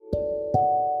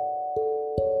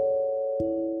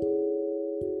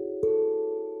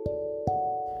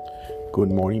Good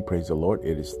morning, praise the Lord.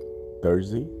 It is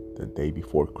Thursday, the day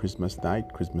before Christmas night,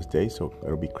 Christmas Day, so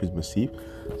it'll be Christmas Eve.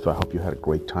 So I hope you had a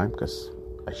great time because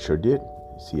I sure did.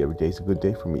 See, every day is a good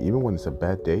day for me. Even when it's a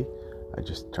bad day, I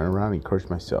just turn around and encourage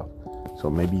myself. So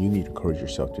maybe you need to encourage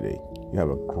yourself today. You have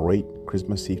a great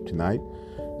Christmas Eve tonight.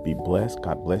 Be blessed.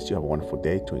 God bless you. Have a wonderful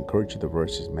day. To encourage you, the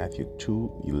verses Matthew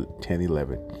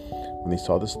 2:10-11. When they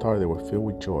saw the star, they were filled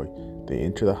with joy. They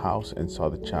entered the house and saw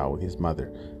the child with his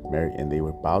mother, Mary, and they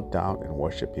were bowed down and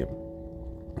worshipped him.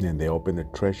 Then they opened their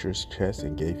treasures chest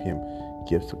and gave him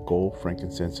gifts of gold,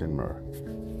 frankincense, and myrrh.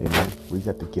 Amen. We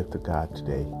got the gift of God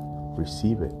today.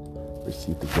 Receive it.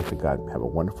 Receive the gift of God. Have a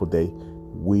wonderful day.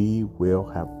 We will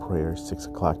have prayer 6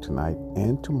 o'clock tonight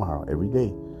and tomorrow, every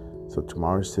day. So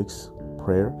tomorrow is 6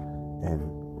 prayer, and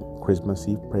Christmas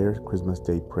Eve prayer, Christmas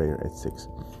Day prayer at 6.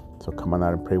 So come on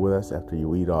out and pray with us after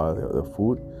you eat all the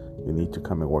food. You need to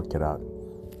come and work it out.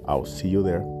 I will see you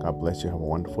there. God bless you. Have a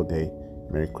wonderful day.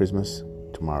 Merry Christmas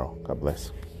tomorrow. God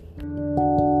bless.